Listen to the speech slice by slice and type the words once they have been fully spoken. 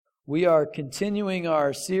We are continuing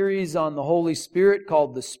our series on the Holy Spirit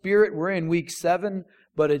called The Spirit. We're in week 7,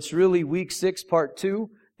 but it's really week 6, part 2.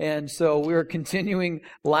 And so we're continuing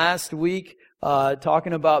last week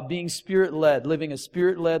talking about being Spirit-led, living a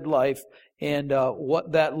Spirit-led life, and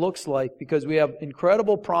what that looks like, because we have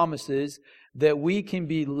incredible promises that we can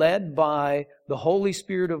be led by the Holy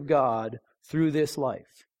Spirit of God through this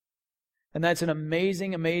life. And that's an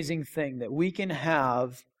amazing, amazing thing, that we can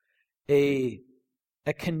have a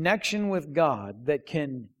connection with God that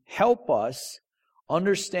can help us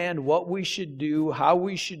understand what we should do, how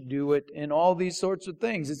we should do it, and all these sorts of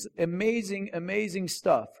things. It's amazing, amazing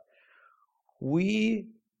stuff. We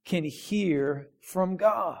can hear from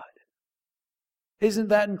God. Isn't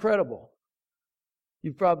that incredible?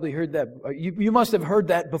 You've probably heard that. You must have heard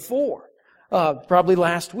that before, probably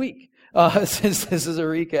last week. This is a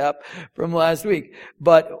recap from last week.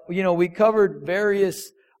 But, we covered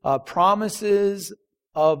various promises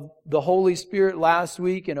of the Holy Spirit last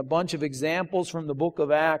week and a bunch of examples from the book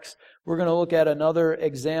of Acts. We're going to look at another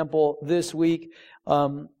example this week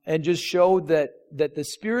and just show that the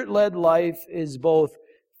Spirit-led life is both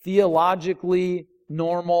theologically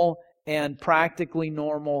normal and practically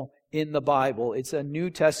normal in the Bible. It's a New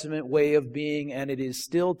Testament way of being, and it is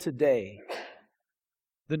still today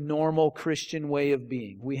the normal Christian way of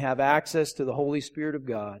being. We have access to the Holy Spirit of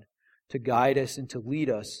God to guide us and to lead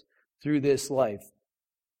us through this life.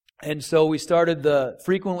 And so we started the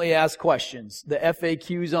frequently asked questions, the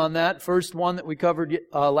FAQs on that. First one that we covered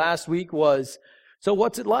last week was, so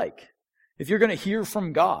what's it like? If you're going to hear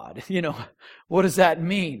from God, what does that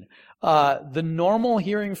mean? The normal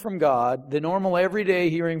hearing from God, the normal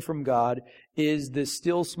everyday hearing from God is the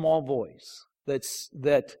still small voice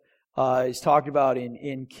that is talked about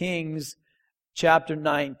in Kings chapter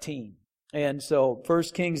 19. And so 1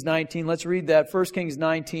 Kings 19, let's read that. 1 Kings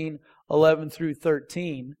 19, 11 through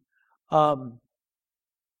 13.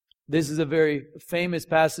 This is a very famous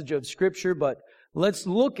passage of Scripture, but let's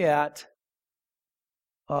look at,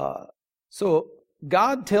 so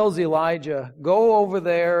God tells Elijah, go over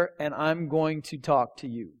there and I'm going to talk to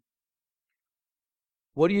you.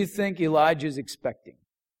 What do you think Elijah's expecting?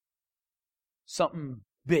 Something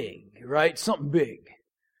big, right? Something big.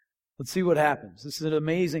 Let's see what happens. This is an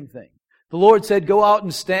amazing thing. The Lord said, go out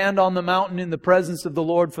and stand on the mountain in the presence of the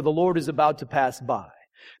Lord, for the Lord is about to pass by.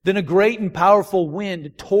 Then a great and powerful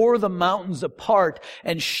wind tore the mountains apart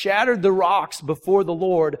and shattered the rocks before the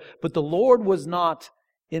Lord, but the Lord was not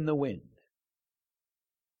in the wind.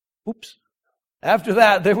 Oops. After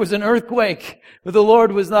that, there was an earthquake, but the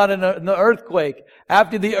Lord was not in the earthquake.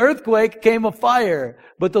 After the earthquake came a fire,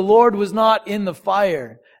 but the Lord was not in the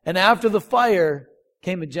fire. And after the fire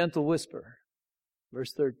came a gentle whisper.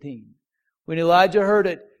 Verse 13. When Elijah heard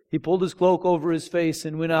it, he pulled his cloak over his face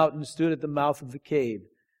and went out and stood at the mouth of the cave.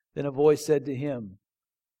 Then a voice said to him,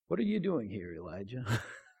 what are you doing here, Elijah?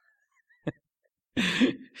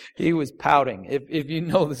 He was pouting. If you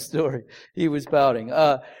know the story, he was pouting.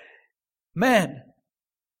 Man,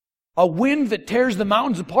 a wind that tears the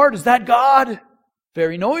mountains apart, is that God?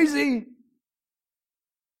 Very noisy.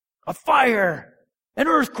 A fire, an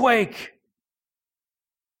earthquake.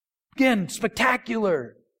 Again,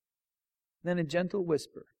 spectacular. Then a gentle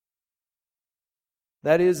whisper.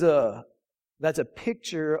 That's a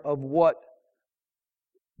picture of what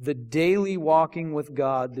the daily walking with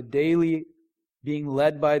God, the daily being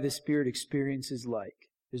led by the Spirit experience is like.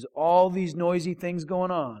 There's all these noisy things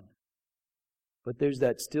going on. But there's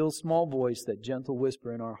that still small voice, that gentle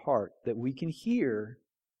whisper in our heart that we can hear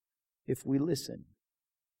if we listen.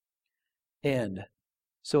 And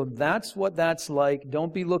so that's what that's like.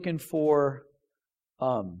 Don't be looking for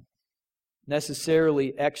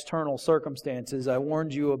necessarily external circumstances. I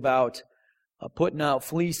warned you about putting out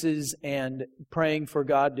fleeces and praying for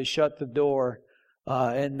God to shut the door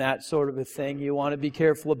and that sort of a thing. You want to be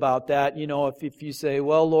careful about that. If you say,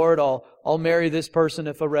 well, Lord, I'll marry this person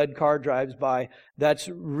if a red car drives by, that's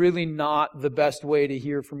really not the best way to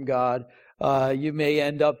hear from God. You may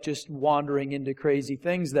end up just wandering into crazy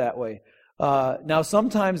things that way. Now,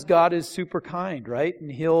 sometimes God is super kind, right?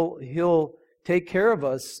 And He'll take care of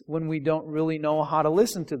us when we don't really know how to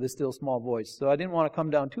listen to the still small voice. So I didn't want to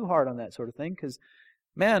come down too hard on that sort of thing, because,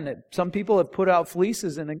 man, some people have put out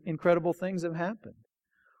fleeces and incredible things have happened.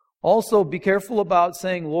 Also, be careful about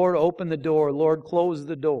saying, Lord, open the door, Lord, close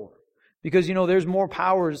the door. Because, there's more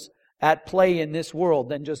powers at play in this world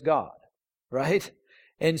than just God, right?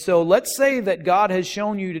 And so let's say that God has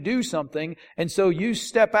shown you to do something, and so you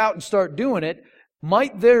step out and start doing it.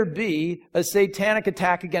 Might there be a satanic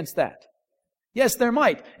attack against that? Yes, there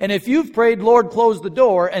might. And if you've prayed, Lord, close the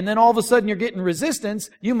door, and then all of a sudden you're getting resistance,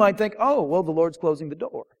 you might think, oh, well, the Lord's closing the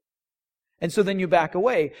door. And so then you back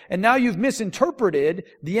away. And now you've misinterpreted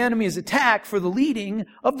the enemy's attack for the leading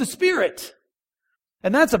of the Spirit.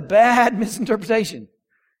 And that's a bad misinterpretation.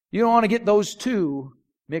 You don't want to get those two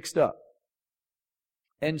mixed up.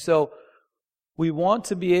 And so we want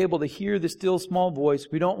to be able to hear the still small voice.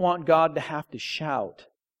 We don't want God to have to shout.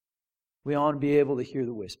 We want to be able to hear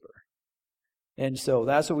the whisper. And so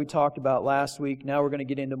that's what we talked about last week. Now we're going to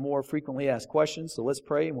get into more frequently asked questions. So let's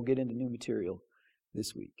pray and we'll get into new material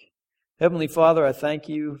this week. Heavenly Father, I thank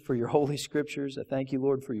you for your holy scriptures. I thank you,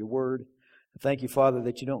 Lord, for your word. I thank you, Father,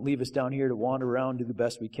 that you don't leave us down here to wander around, do the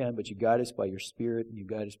best we can, but you guide us by your Spirit and you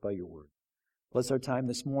guide us by your word. Bless our time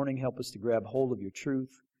this morning. Help us to grab hold of your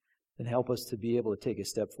truth and help us to be able to take a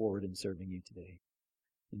step forward in serving you today.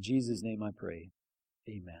 In Jesus' name I pray.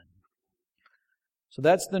 Amen. So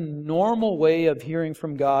that's the normal way of hearing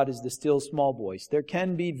from God, is the still small voice. There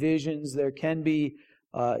can be visions, there can be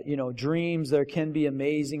dreams, there can be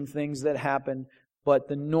amazing things that happen, but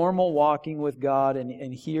the normal walking with God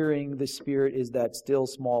and hearing the Spirit is that still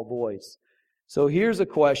small voice. So here's a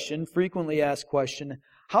question, frequently asked question: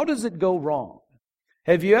 how does it go wrong?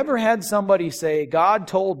 Have you ever had somebody say, God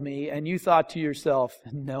told me, and you thought to yourself,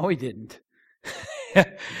 no, He didn't.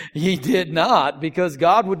 He did not, because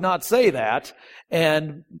God would not say that.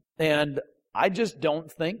 And I just don't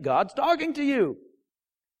think God's talking to you.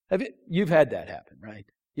 You've had that happen, right?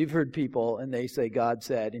 You've heard people and they say God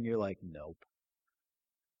said, and you're like, nope.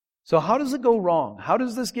 So how does it go wrong? How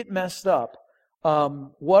does this get messed up?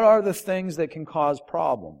 What are the things that can cause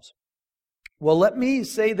problems? Well, let me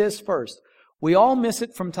say this first. We all miss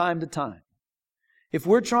it from time to time. If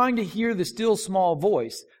we're trying to hear the still small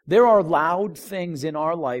voice, there are loud things in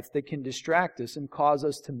our life that can distract us and cause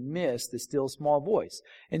us to miss the still small voice.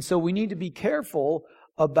 And so we need to be careful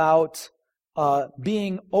about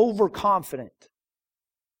being overconfident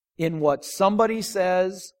in what somebody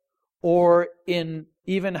says or in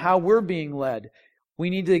even how we're being led. We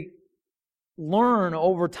need to learn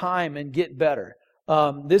over time and get better.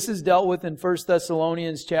 This is dealt with in 1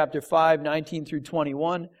 Thessalonians chapter 5, 19 through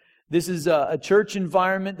 21. This is a church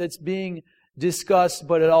environment that's being discussed,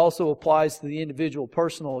 but it also applies to the individual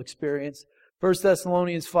personal experience. 1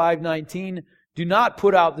 Thessalonians 5:19, do not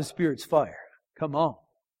put out the Spirit's fire. Come on.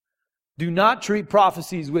 Do not treat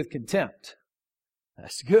prophecies with contempt.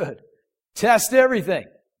 That's good. Test everything.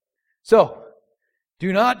 So,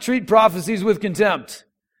 do not treat prophecies with contempt.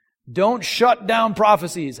 Don't shut down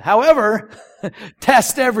prophecies. However,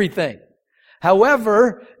 test everything.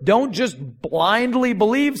 However, don't just blindly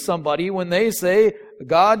believe somebody when they say,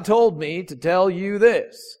 God told me to tell you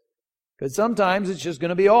this. Because sometimes it's just going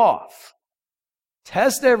to be off.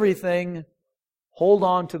 Test everything. Hold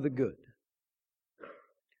on to the good.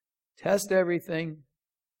 Test everything.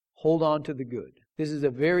 Hold on to the good. This is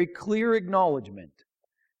a very clear acknowledgement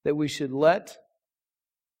that we should let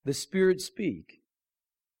the Spirit speak.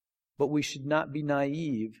 But we should not be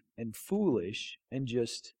naive and foolish and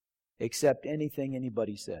just accept anything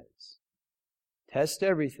anybody says. Test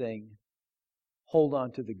everything. Hold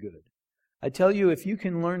on to the good. I tell you, if you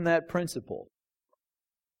can learn that principle,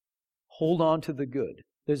 hold on to the good.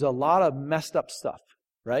 There's a lot of messed up stuff,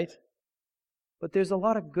 right? But there's a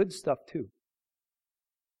lot of good stuff too.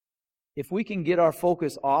 If we can get our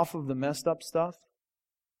focus off of the messed up stuff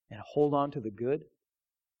and hold on to the good,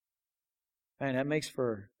 man, that makes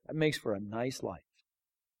for a nice life.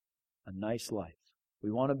 A nice life.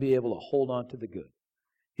 We want to be able to hold on to the good.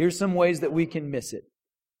 Here's some ways that we can miss it.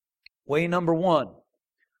 Way number one,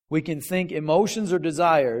 we can think emotions or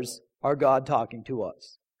desires are God talking to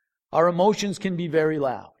us. Our emotions can be very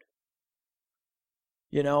loud.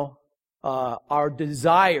 Our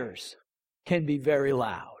desires can be very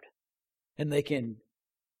loud. And they can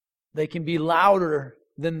be louder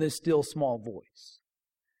than this still small voice.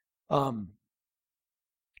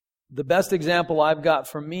 The best example I've got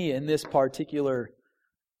from me in this particular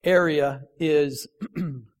area is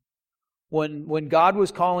when God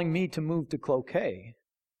was calling me to move to Cloquet,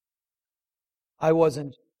 I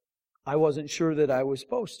wasn't sure that I was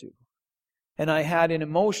supposed to. And I had an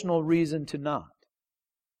emotional reason to not.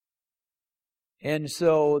 And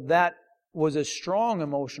so that was a strong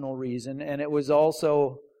emotional reason, and it was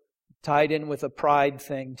also tied in with a pride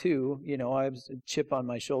thing too. I was a chip on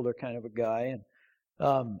my shoulder kind of a guy,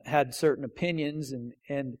 and had certain opinions,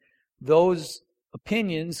 and those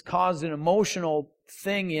opinions caused an emotional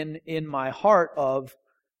thing in my heart of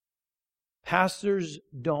pastors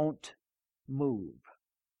don't move.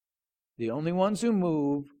 The only ones who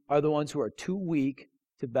move are the ones who are too weak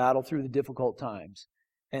to battle through the difficult times.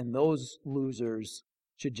 And those losers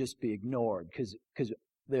should just be ignored because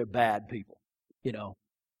they're bad people.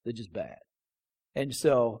 They're just bad. And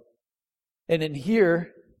so And then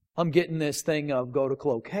here, I'm getting this thing of go to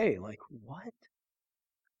Cloquet. Like, what?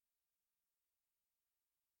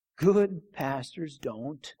 Good pastors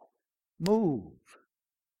don't move.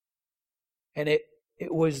 And it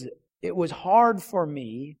was hard for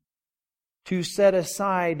me to set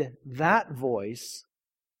aside that voice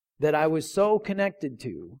that I was so connected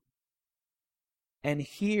to and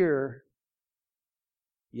hear,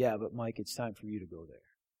 yeah, but Mike, it's time for you to go there.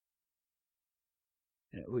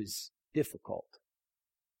 And it was difficult.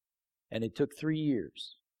 And it took 3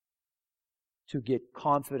 years to get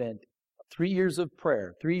confident. 3 years of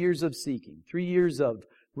prayer, 3 years of seeking, 3 years of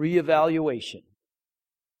reevaluation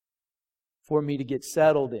for me to get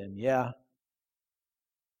settled in. Yeah,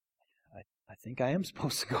 I think I am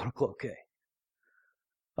supposed to go to Cloquet.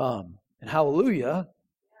 And hallelujah,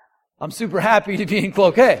 I'm super happy to be in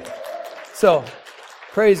Cloquet. So,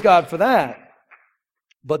 praise God for that.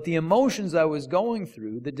 But the emotions I was going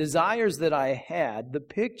through, the desires that I had, the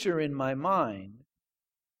picture in my mind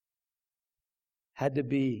had to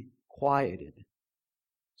be quieted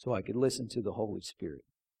so I could listen to the Holy Spirit.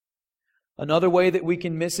 Another way that we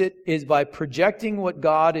can miss it is by projecting what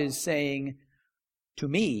God is saying to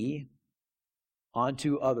me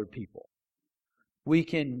onto other people. We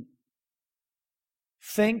can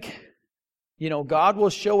think, God will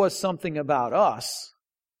show us something about us,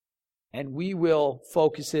 and we will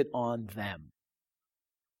focus it on them.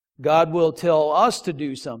 God will tell us to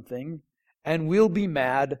do something, and we'll be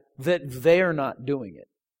mad that they're not doing it.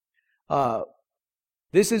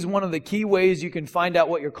 This is one of the key ways you can find out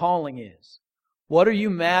what your calling is. What are you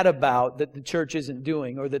mad about that the church isn't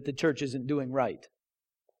doing or that the church isn't doing right?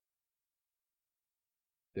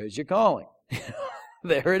 There's your calling.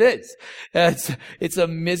 There it is. It's a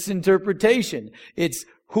misinterpretation. It's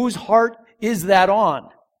whose heart is that on?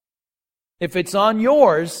 If it's on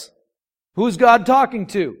yours, who's God talking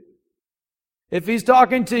to? If He's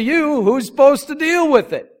talking to you, who's supposed to deal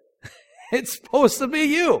with it? It's supposed to be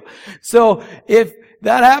you. So if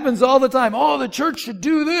that happens all the time, oh, the church should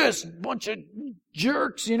do this, bunch of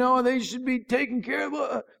jerks, they should be taken care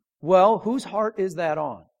of. Well, whose heart is that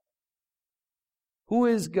on? Who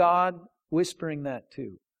is God whispering that to?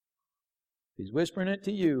 If He's whispering it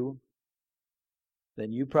to you,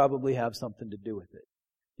 then you probably have something to do with it.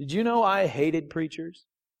 Did you know I hated preachers?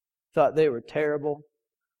 Thought they were terrible.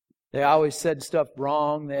 They always said stuff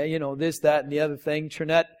wrong. They, this, that, and the other thing.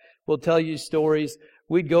 Trinette will tell you stories.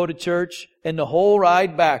 We'd go to church, and the whole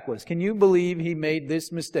ride back was, can you believe he made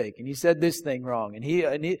this mistake? And he said this thing wrong. And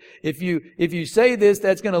if you say this,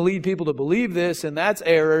 that's going to lead people to believe this, and that's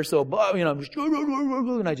error. So, and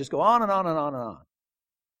I just go on and on and on and on.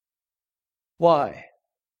 Why?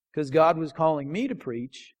 Because God was calling me to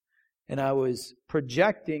preach, and I was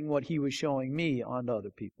projecting what He was showing me onto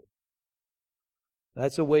other people.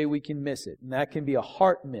 That's a way we can miss it, and that can be a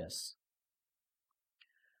heart miss.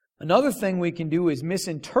 Another thing we can do is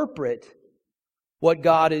misinterpret what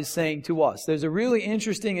God is saying to us. There's a really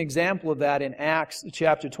interesting example of that in Acts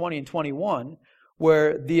chapter 20 and 21,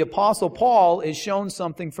 where the Apostle Paul is shown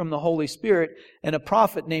something from the Holy Spirit, and a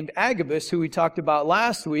prophet named Agabus, who we talked about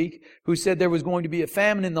last week, who said there was going to be a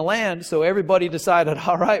famine in the land, so everybody decided,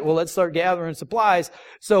 all right, well, let's start gathering supplies.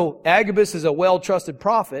 So Agabus is a well-trusted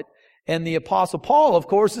prophet, and the Apostle Paul, of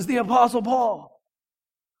course, is the Apostle Paul.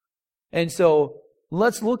 And so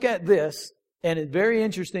let's look at this, and it's very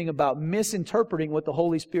interesting about misinterpreting what the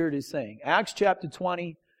Holy Spirit is saying. Acts chapter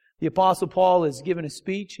 20, the Apostle Paul is given a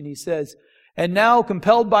speech, and he says, and now,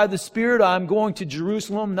 compelled by the Spirit, I am going to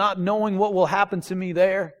Jerusalem, not knowing what will happen to me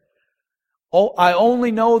there. I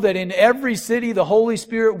only know that in every city the Holy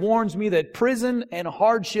Spirit warns me that prison and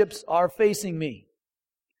hardships are facing me.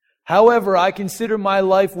 However, I consider my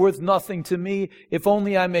life worth nothing to me, if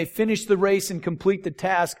only I may finish the race and complete the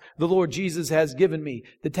task the Lord Jesus has given me,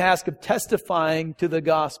 the task of testifying to the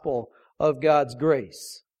gospel of God's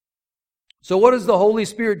grace. So what is the Holy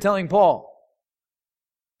Spirit telling Paul?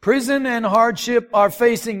 Prison and hardship are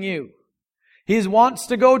facing you. He wants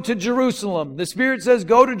to go to Jerusalem. The Spirit says,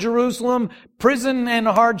 go to Jerusalem. Prison and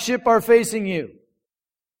hardship are facing you.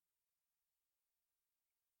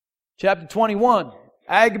 Chapter 21,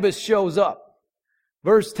 Agabus shows up.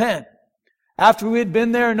 Verse 10. After we had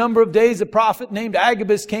been there a number of days, a prophet named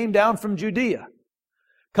Agabus came down from Judea.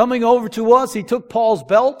 Coming over to us, he took Paul's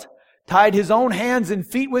belt, tied his own hands and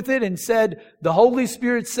feet with it, and said, the Holy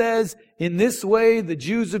Spirit says, in this way the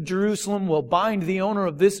Jews of Jerusalem will bind the owner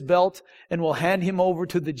of this belt and will hand him over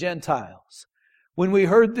to the Gentiles. When we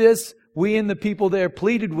heard this, we and the people there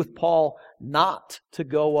pleaded with Paul not to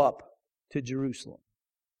go up to Jerusalem.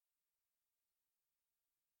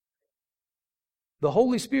 The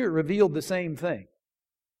Holy Spirit revealed the same thing.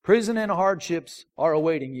 Prison and hardships are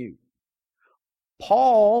awaiting you.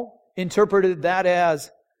 Paul interpreted that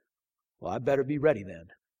as, well, I better be ready then,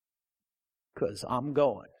 because I'm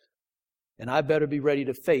going. And I better be ready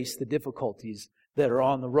to face the difficulties that are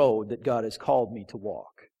on the road that God has called me to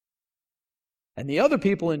walk. And the other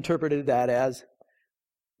people interpreted that as,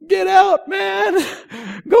 get out, man!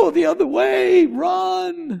 Go the other way!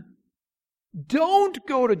 Run! Don't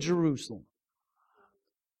go to Jerusalem.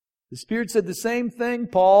 The Spirit said the same thing.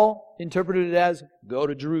 Paul interpreted it as, go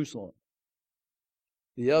to Jerusalem.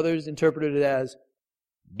 The others interpreted it as,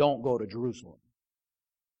 don't go to Jerusalem.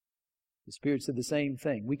 The Spirit said the same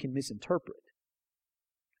thing. We can misinterpret.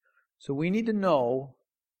 So we need to know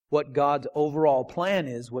what God's overall plan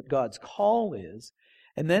is, what God's call is,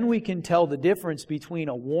 and then we can tell the difference between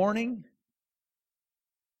a warning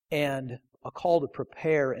and a call to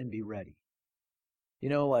prepare and be ready. You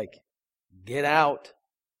know, like, get out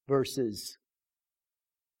versus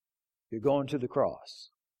you're going to the cross.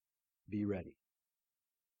 Be ready.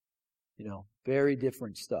 You know, very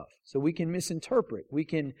different stuff. So we can misinterpret. We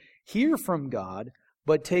can hear from God,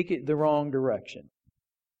 but take it the wrong direction.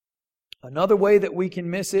 Another way that we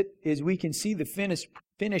can miss it is we can see the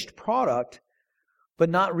finished product,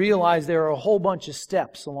 but not realize there are a whole bunch of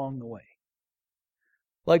steps along the way.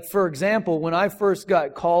 Like, for example, when I first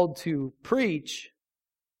got called to preach,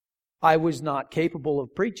 I was not capable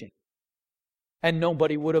of preaching. And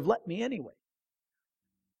nobody would have let me anyway.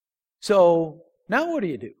 So, now what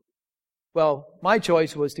do? Well, my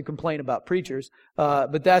choice was to complain about preachers,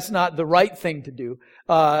 but that's not the right thing to do.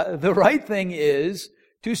 The right thing is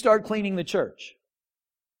to start cleaning the church.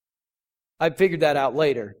 I figured that out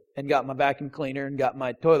later and got my vacuum cleaner and got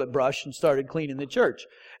my toilet brush and started cleaning the church.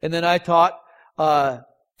 And then I taught 3rd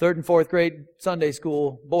and 4th grade Sunday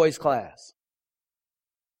school boys class.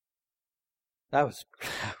 That was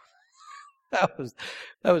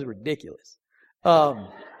ridiculous.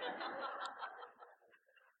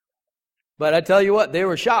 But I tell you what, they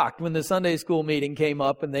were shocked when the Sunday school meeting came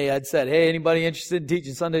up and they had said, hey, anybody interested in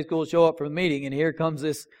teaching Sunday school, show up for the meeting. And here comes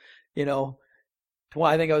this,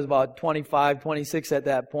 I think I was about 25, 26 at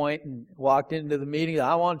that point, and walked into the meeting.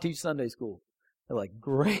 I want to teach Sunday school. They're like,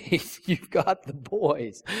 great, you've got the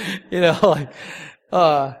boys.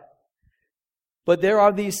 But there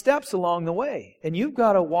are these steps along the way, and you've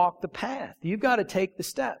got to walk the path. You've got to take the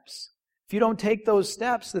steps. If you don't take those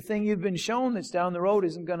steps, the thing you've been shown that's down the road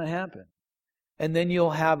isn't going to happen. And then you'll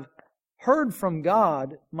have heard from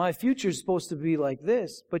God, my future's supposed to be like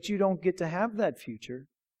this, but you don't get to have that future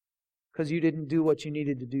because you didn't do what you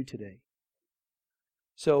needed to do today.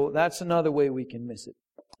 So that's another way we can miss it.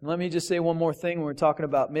 And let me just say one more thing when we're talking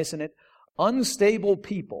about missing it. Unstable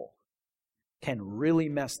people can really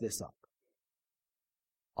mess this up.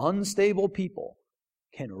 Unstable people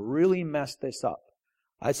can really mess this up.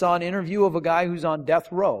 I saw an interview of a guy who's on death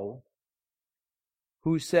row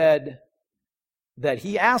who said that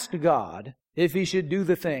he asked God if he should do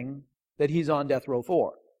the thing that he's on death row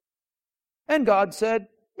for. And God said,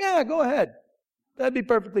 yeah, go ahead. That'd be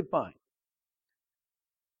perfectly fine.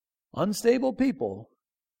 Unstable people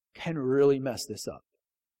can really mess this up.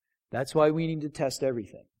 That's why we need to test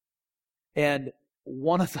everything. And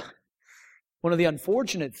one of the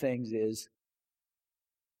unfortunate things is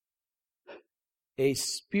a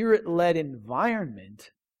Spirit-led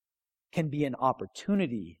environment can be an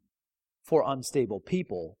opportunity for unstable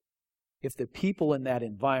people if the people in that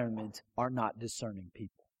environment are not discerning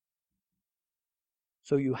people.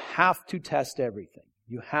 So you have to test everything.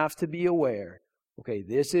 You have to be aware, okay,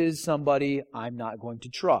 this is somebody I'm not going to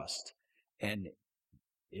trust. And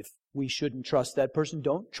if we shouldn't trust that person,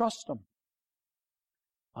 don't trust them.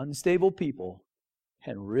 Unstable people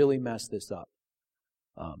can really mess this up.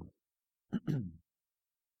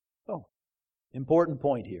 Important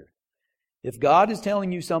point here. If God is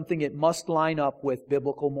telling you something, it must line up with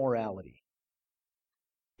biblical morality.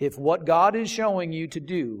 If what God is showing you to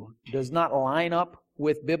do does not line up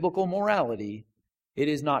with biblical morality, it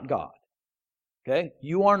is not God. Okay?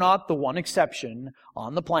 You are not the one exception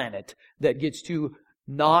on the planet that gets to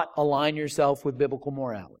not align yourself with biblical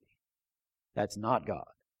morality. That's not God.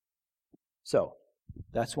 So,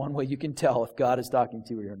 that's one way you can tell if God is talking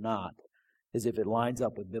to you or not, is if it lines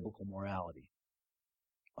up with biblical morality.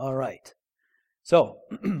 All right. So,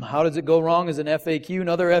 how does it go wrong as an FAQ?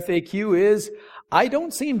 Another FAQ is, I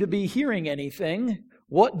don't seem to be hearing anything.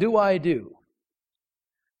 What do I do?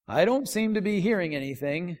 I don't seem to be hearing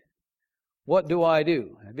anything. What do I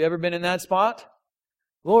do? Have you ever been in that spot?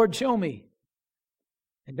 Lord, show me.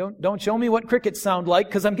 And don't show me what crickets sound like,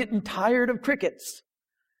 because I'm getting tired of crickets.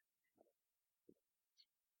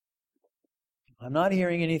 I'm not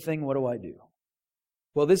hearing anything. What do I do?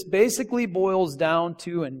 Well, this basically boils down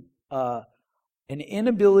to an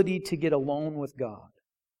inability to get alone with God.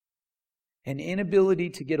 An inability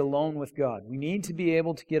to get alone with God. We need to be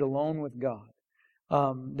able to get alone with God.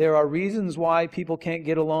 There are reasons why people can't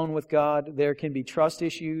get alone with God. There can be trust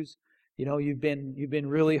issues. You know, you've been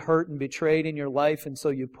really hurt and betrayed in your life, and so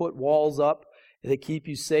you put walls up that keep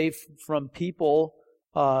you safe from people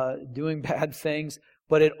doing bad things.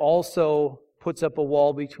 But it also puts up a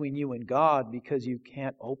wall between you and God because you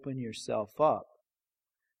can't open yourself up.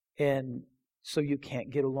 And so you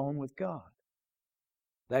can't get alone with God.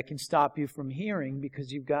 That can stop you from hearing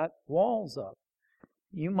because you've got walls up.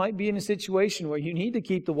 You might be in a situation where you need to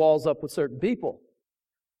keep the walls up with certain people.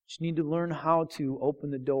 You need to learn how to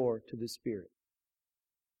open the door to the Spirit.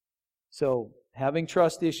 So, having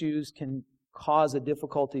trust issues can cause a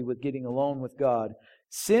difficulty with getting alone with God.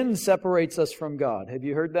 Sin separates us from God. Have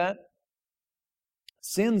you heard that?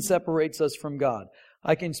 Sin separates us from God.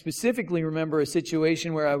 I can specifically remember a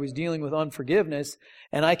situation where I was dealing with unforgiveness,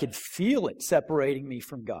 and I could feel it separating me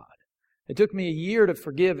from God. It took me a year to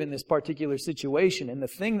forgive in this particular situation, and the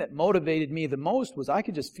thing that motivated me the most was I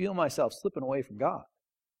could just feel myself slipping away from God.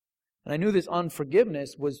 And I knew this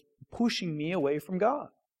unforgiveness was pushing me away from God.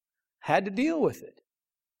 Had to deal with it.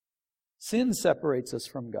 Sin separates us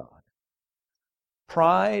from God.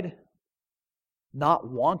 Pride, not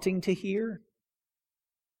wanting to hear.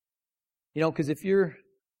 You know, because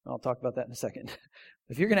I'll talk about that in a second.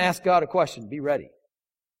 If you're going to ask God a question, be ready.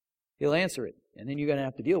 He'll answer it, and then you're going to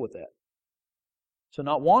have to deal with that. So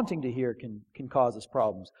not wanting to hear can cause us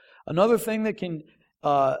problems. Another thing that can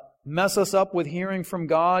mess us up with hearing from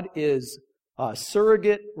God is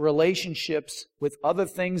surrogate relationships with other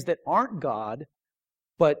things that aren't God,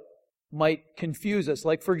 but might confuse us.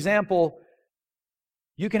 Like, for example,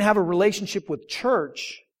 you can have a relationship with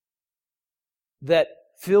church that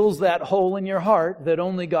fills that hole in your heart that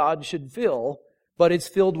only God should fill, but it's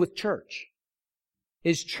filled with church.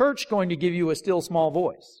 Is church going to give you a still small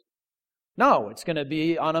voice? No, it's going to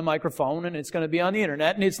be on a microphone and it's going to be on the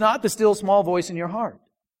internet, and it's not the still small voice in your heart.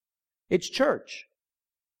 It's church.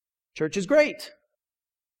 Church is great.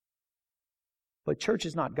 But church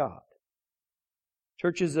is not God.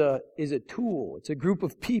 Church is a tool. It's a group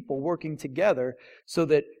of people working together so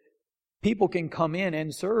that people can come in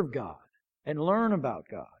and serve God and learn about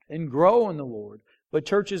God and grow in the Lord. But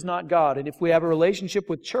church is not God. And if we have a relationship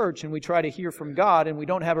with church and we try to hear from God and we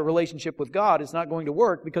don't have a relationship with God, it's not going to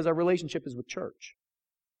work because our relationship is with church.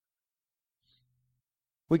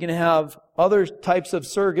 We can have other types of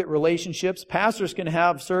surrogate relationships. Pastors can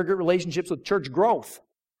have surrogate relationships with church growth.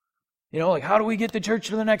 You know, like, how do we get the church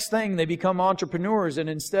to the next thing? They become entrepreneurs, and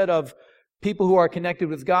instead of people who are connected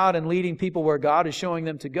with God and leading people where God is showing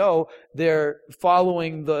them to go, they're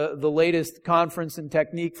following the latest conference and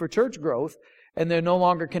technique for church growth, and they're no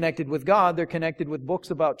longer connected with God. They're connected with books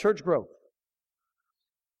about church growth.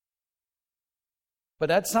 But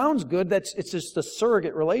that sounds good. It's just a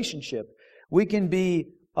surrogate relationship. We can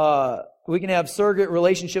have surrogate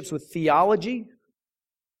relationships with theology,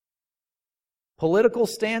 political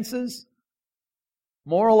stances,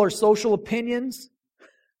 moral or social opinions,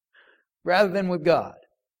 rather than with God.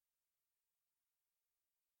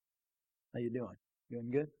 How you doing? Doing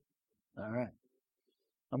good? All right.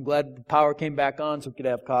 I'm glad the power came back on so we could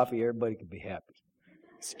have coffee. Everybody could be happy.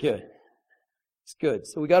 It's good. It's good.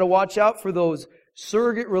 So we got to watch out for those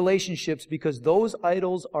surrogate relationships because those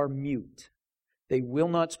idols are mute. They will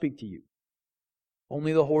not speak to you.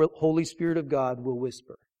 Only the Holy Spirit of God will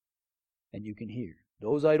whisper, and you can hear.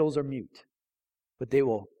 Those idols are mute, but they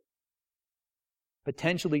will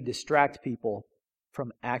potentially distract people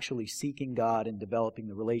from actually seeking God and developing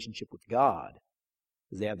the relationship with God.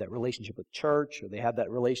 Because they have that relationship with church, or they have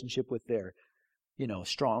that relationship with their,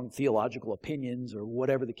 strong theological opinions, or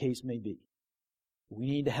whatever the case may be. We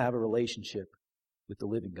need to have a relationship with the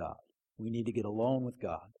living God. We need to get alone with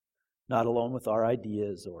God, not alone with our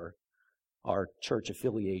ideas or our church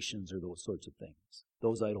affiliations or those sorts of things.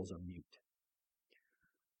 Those idols are mute.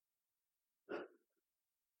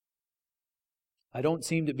 I don't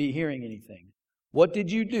seem to be hearing anything. What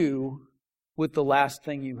did you do with the last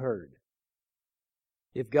thing you heard?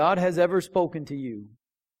 If God has ever spoken to you,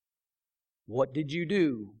 what did you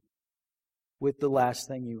do with the last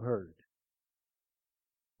thing you heard?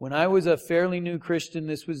 When I was a fairly new Christian,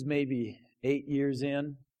 this was maybe 8 years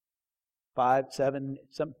in, 5, 7,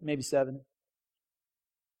 maybe 7.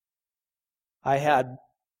 I had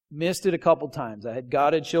missed it a couple times.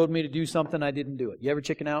 God had showed me to do something, I didn't do it. You ever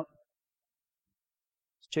chicken out?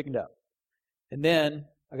 Chickened out. And then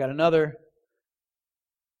I got another,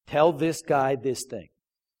 tell this guy this thing.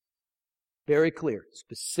 Very clear.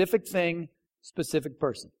 Specific thing. specific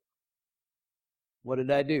person. What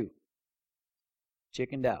did I do?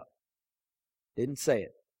 Chickened out. Didn't say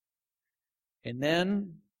it. And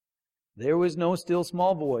then there was no still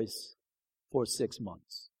small voice for 6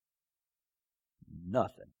 months.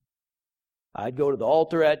 Nothing. I'd go to the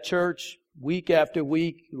altar at church week after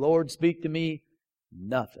week. Lord, speak to me.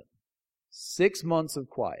 Nothing. 6 months of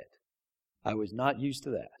quiet. I was not used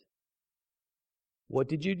to that. What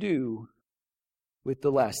did you do with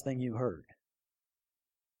the last thing you heard?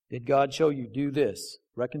 Did God show you, do this,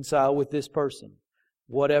 reconcile with this person,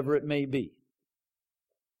 whatever it may be?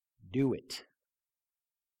 Do it.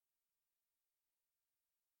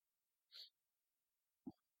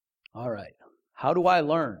 All right. How do I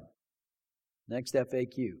learn? Next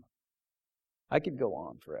FAQ. I could go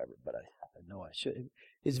on forever, but I know I should.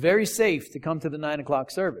 It's very safe to come to the 9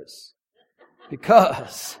 o'clock service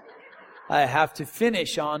because I have to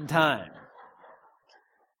finish on time.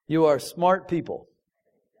 You are smart people.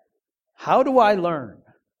 How do I learn?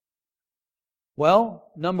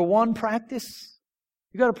 Well, number one, practice.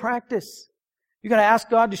 You got to practice. You got to ask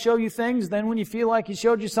God to show you things. Then when you feel like He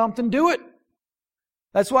showed you something, do it.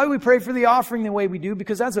 That's why we pray for the offering the way we do,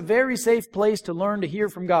 because that's a very safe place to learn to hear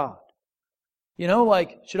from God. You know,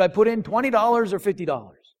 like, should I put in $20 or $50?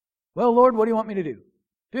 Well, Lord, what do you want me to do?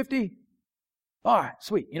 50? All right,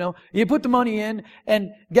 sweet. You know, you put the money in, and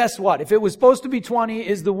guess what? If it was supposed to be 20,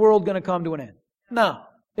 is the world going to come to an end? No.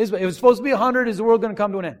 If it was supposed to be 100, is the world going to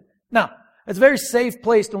come to an end? No. It's a very safe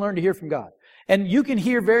place to learn to hear from God. And you can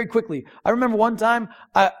hear very quickly. I remember one time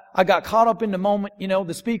I got caught up in the moment. You know,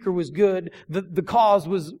 the speaker was good. The cause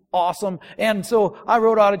was awesome. And so I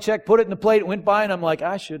wrote out a check, put it in the plate, it went by, and I'm like,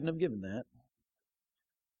 I shouldn't have given that.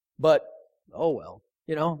 But, oh well.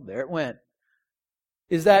 You know, there it went.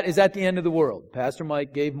 Is that the end of the world? Pastor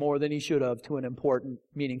Mike gave more than he should have to an important,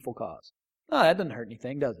 meaningful cause. No, that doesn't hurt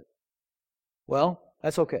anything, does it? Well,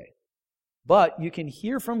 that's okay. But you can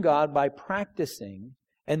hear from God by practicing.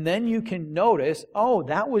 And then you can notice, oh,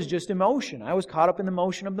 that was just emotion. I was caught up in the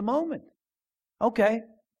motion of the moment. Okay.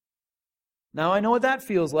 Now I know what that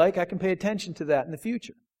feels like. I can pay attention to that in the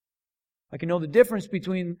future. I can know the difference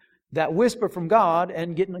between that whisper from God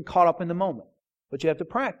and getting caught up in the moment. But you have to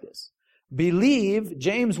practice. Believe,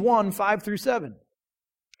 James 1, 5 through 7.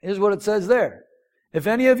 Here's what it says there. If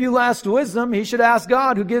any of you lacks wisdom, he should ask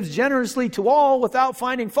God, who gives generously to all without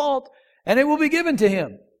finding fault, and it will be given to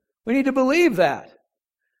him. We need to believe that.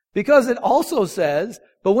 Because it also says,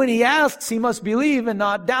 but when he asks, he must believe and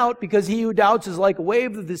not doubt, because he who doubts is like a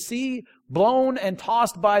wave of the sea, blown and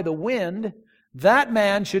tossed by the wind. That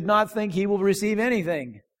man should not think he will receive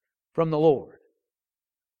anything from the Lord.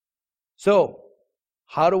 So,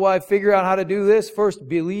 how do I figure out how to do this? First,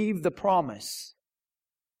 believe the promise.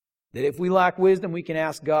 That if we lack wisdom, we can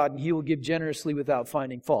ask God and He will give generously without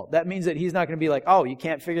finding fault. That means that He's not going to be like, oh, you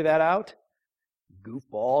can't figure that out?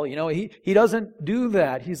 Goofball. You know, He doesn't do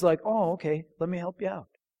that. He's like, oh, okay, let me help you out.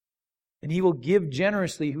 And He will give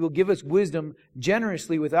generously. He will give us wisdom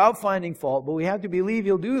generously without finding fault, but we have to believe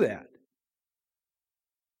He'll do that.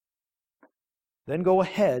 Then go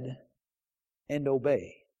ahead and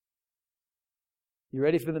obey. You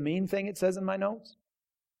ready for the mean thing it says in my notes?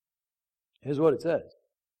 Here's what it says.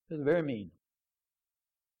 It's very mean.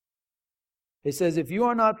 It says, if you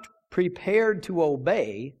are not prepared to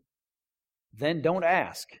obey, then don't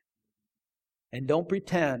ask. And don't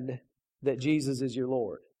pretend that Jesus is your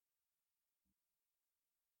Lord.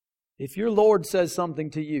 If your Lord says something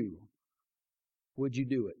to you, would you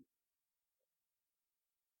do it?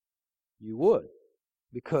 You would.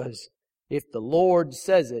 Because if the Lord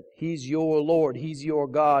says it, He's your Lord, He's your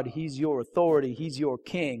God, He's your authority, He's your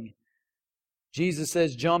King. Jesus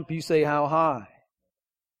says jump, you say how high.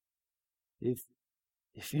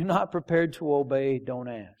 If you're not prepared to obey, don't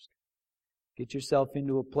ask. Get yourself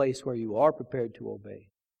into a place where you are prepared to obey.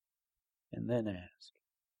 And then ask.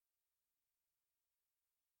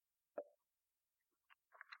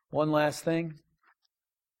 One last thing.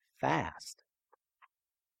 Fast.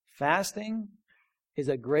 Fasting is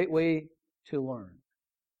a great way to learn.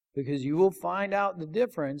 Because you will find out the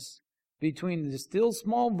difference between the still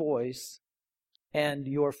small voice and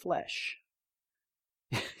your flesh.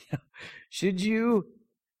 Should you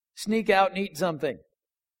sneak out and eat something?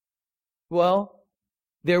 Well,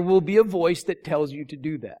 there will be a voice that tells you to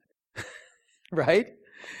do that. Right?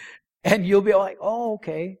 And you'll be like, oh,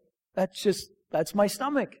 okay, that's my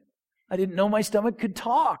stomach. I didn't know my stomach could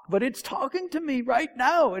talk, but it's talking to me right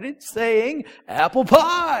now, and it's saying apple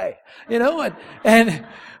pie, and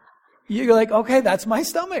you're like, okay, that's my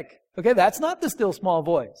stomach. Okay, that's not the still small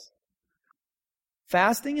voice.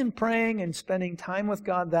 Fasting and praying and spending time with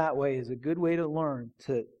God that way is a good way to learn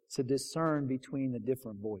to to discern between the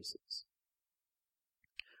different voices.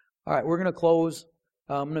 All right, we're going to close.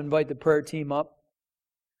 I'm going to invite the prayer team up.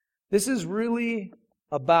 This is really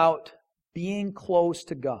about being close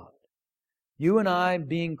to God. You and I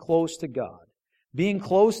being close to God. Being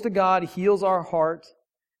close to God heals our heart.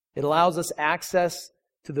 It allows us access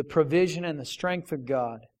to the provision and the strength of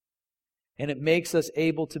God. And it makes us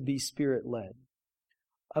able to be Spirit-led.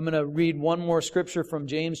 I'm going to read one more scripture from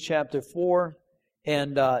James chapter 4.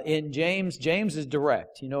 And in James is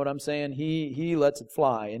direct. You know what I'm saying? He lets it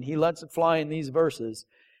fly. And he lets it fly in these verses.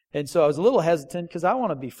 And so I was a little hesitant because I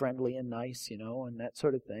want to be friendly and nice, and that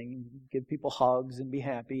sort of thing. Give people hugs and be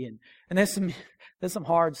happy. And there's some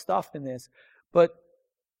hard stuff in this. But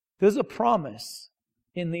there's a promise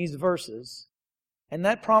in these verses. And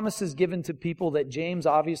that promise is given to people that James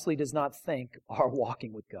obviously does not think are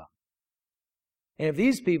walking with God. And if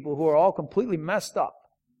these people who are all completely messed up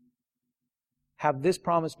have this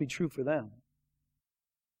promise be true for them,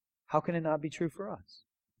 how can it not be true for us?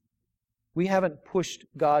 We haven't pushed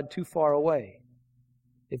God too far away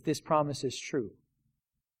if this promise is true.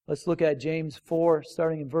 Let's look at James 4,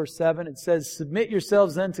 starting in verse 7. It says, "Submit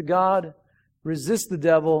yourselves then to God, resist the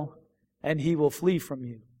devil, and he will flee from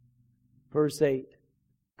you." Verse 8,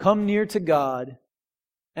 "Come near to God,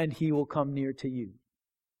 and he will come near to you."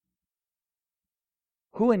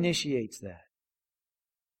 Who initiates that?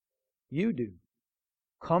 You do.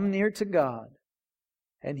 Come near to God,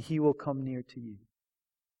 and he will come near to you.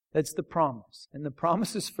 That's the promise. And the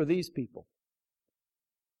promise is for these people.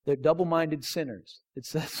 They're double-minded sinners. It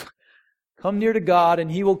says, come near to God,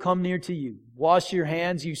 and he will come near to you. Wash your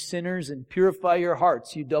hands, you sinners, and purify your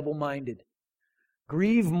hearts, you double-minded.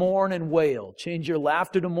 Grieve, mourn, and wail. Change your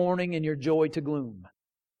laughter to mourning and your joy to gloom.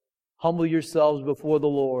 Humble yourselves before the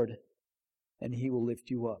Lord, and he will lift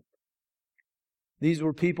you up. These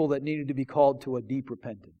were people that needed to be called to a deep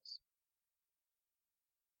repentance.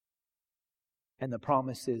 And the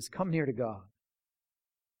promise is, come near to God,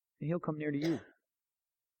 and he'll come near to you.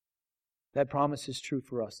 That promise is true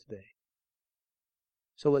for us today.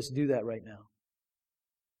 So let's do that right now.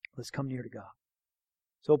 Let's come near to God.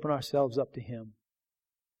 Let's open ourselves up to him.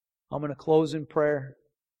 I'm going to close in prayer.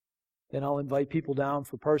 Then I'll invite people down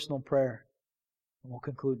for personal prayer. And we'll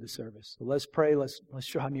conclude the service. So let's pray. Let's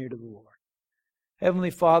draw near to the Lord.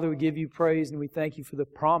 Heavenly Father, we give you praise and we thank you for the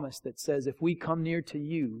promise that says if we come near to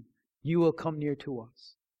you, you will come near to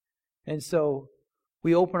us. And so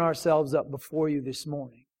we open ourselves up before you this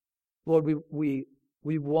morning. Lord, we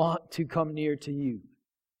want to come near to you.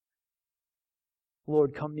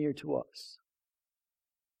 Lord, come near to us.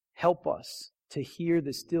 Help us to hear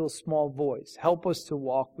the still small voice. Help us to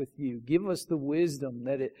walk with you. Give us the wisdom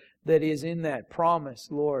that is in that promise,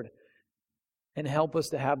 Lord. And help us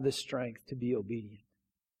to have the strength to be obedient.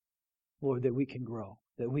 Lord, that we can grow,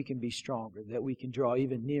 that we can be stronger, that we can draw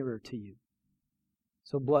even nearer to you.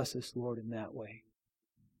 So bless us, Lord, in that way.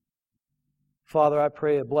 Father, I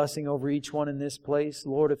pray a blessing over each one in this place.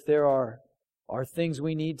 Lord, if there are things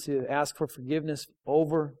we need to ask for forgiveness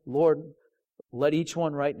over, Lord, let each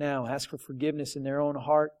one right now ask for forgiveness in their own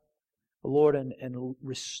heart, Lord, and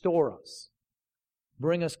restore us.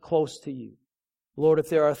 Bring us close to you. Lord, if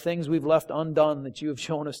there are things we've left undone that you have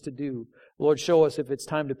shown us to do, Lord, show us if it's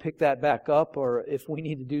time to pick that back up or if we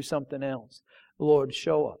need to do something else. Lord,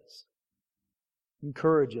 show us.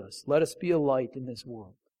 Encourage us. Let us be a light in this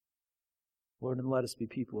world. Lord, and let us be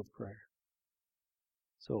people of prayer.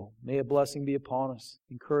 So may a blessing be upon us.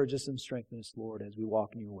 Encourage us and strengthen us, Lord, as we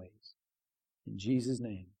walk in your ways. In Jesus'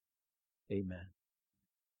 name, amen.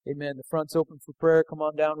 Amen. The front's open for prayer. Come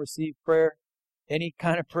on down, receive prayer. Any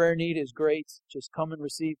kind of prayer need is great. Just come and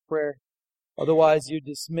receive prayer. Otherwise, you're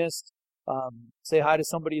dismissed. Say hi to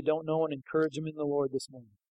somebody you don't know and encourage them in the Lord this morning.